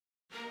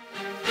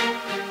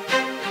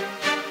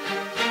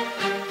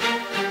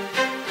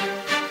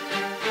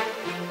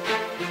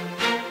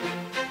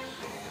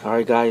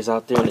Alright guys,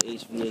 out there in the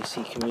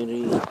HVAC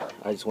community,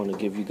 I just want to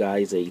give you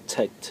guys a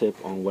tech tip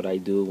on what I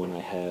do when I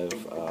have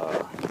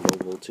low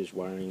voltage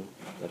wiring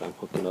that I'm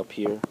hooking up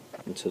here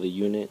into the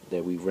unit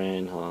that we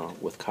ran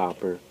with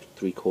copper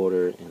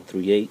 3/4 and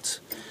 3/8.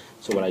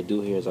 So what I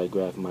do here is I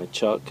grab my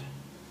chuck,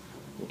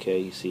 okay,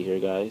 you see here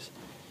guys,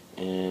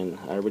 and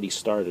I already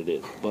started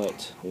it,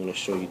 but I'm going to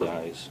show you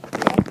guys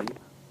what I do.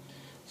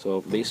 So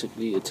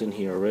basically it's in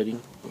here already,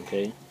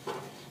 okay.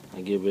 I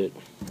give it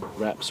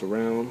wraps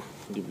around,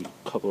 give you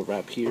a couple of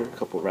wraps here, a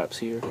couple of wraps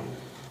here,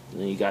 and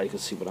then you guys can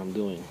see what I'm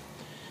doing.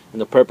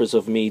 And the purpose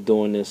of me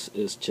doing this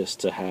is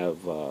just to have,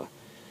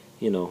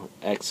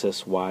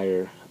 excess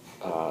wire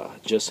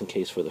just in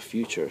case for the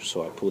future.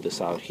 So I pull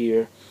this out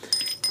here.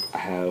 I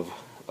have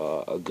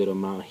a good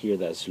amount here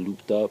that's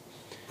looped up,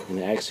 and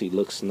it actually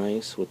looks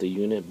nice with the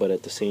unit, but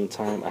at the same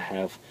time I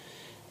have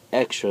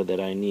extra that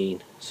I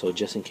need. So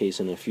just in case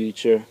in the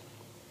future,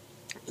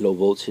 low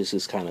voltage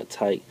is kind of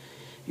tight,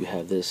 you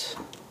have this,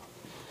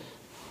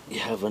 you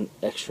have an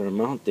extra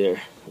amount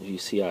there. If you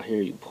see out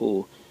here, you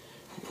pull,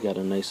 you got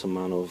a nice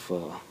amount of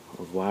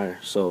wire.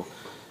 So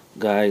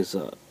guys,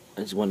 I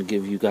just want to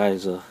give you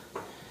guys a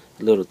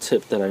little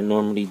tip that I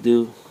normally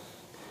do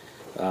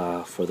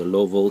for the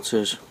low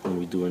voltage when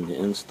we're doing the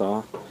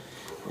install,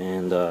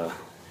 and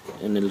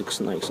it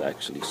looks nice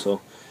actually. So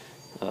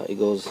it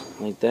goes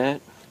like that,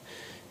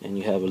 and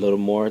you have a little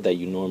more that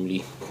you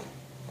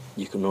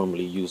can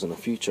normally use in the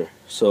future.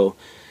 So,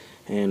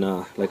 and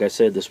like I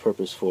said, this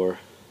purpose for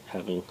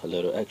having a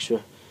little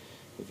extra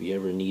if you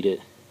ever need it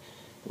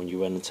when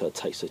you run into a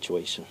tight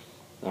situation.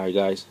 Alright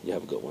guys, you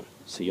have a good one.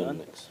 See you on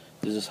the next.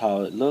 This is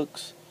how it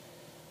looks,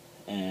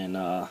 and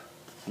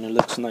it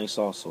looks nice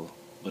also,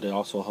 but it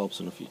also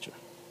helps in the future.